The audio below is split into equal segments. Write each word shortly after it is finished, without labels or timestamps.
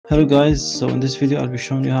Hello guys, so in this video I'll be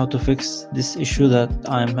showing you how to fix this issue that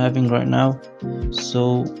I'm having right now.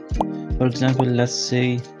 So for example, let's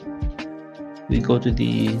say we go to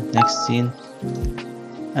the next scene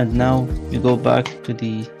and now we go back to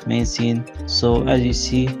the main scene. So as you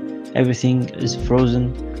see, everything is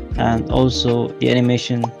frozen and also the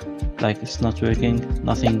animation, like it's not working,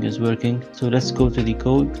 nothing is working. So let's go to the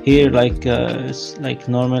code here, it's like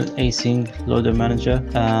normal async loader manager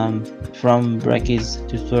from Bracky's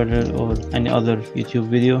tutorial or any other YouTube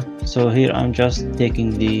video. So here I'm just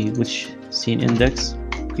taking the which scene index,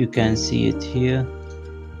 you can see it here.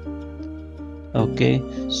 Okay,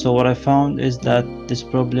 so what I found is that this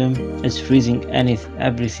problem is freezing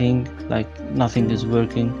everything, like nothing is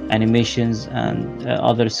working, animations and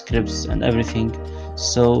other scripts and everything.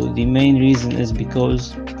 So the main reason is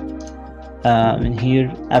because in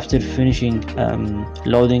here, after finishing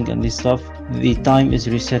loading and this stuff, the time is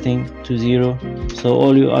resetting to 0. So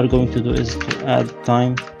all you are going to do is to add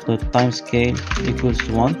time, the time scale equals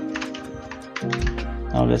to 1.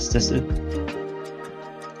 Now let's test it.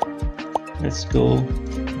 Let's go.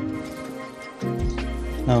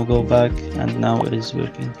 Now go back, and now it is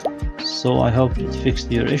working. So I hope it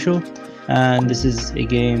fixed your issue. And this is a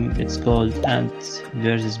game, it's called Ants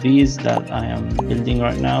vs Bees, that I am building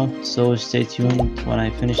right now. So stay tuned. When I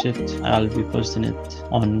finish it, I'll be posting it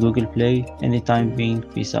on Google Play. Anytime being,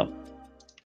 peace out.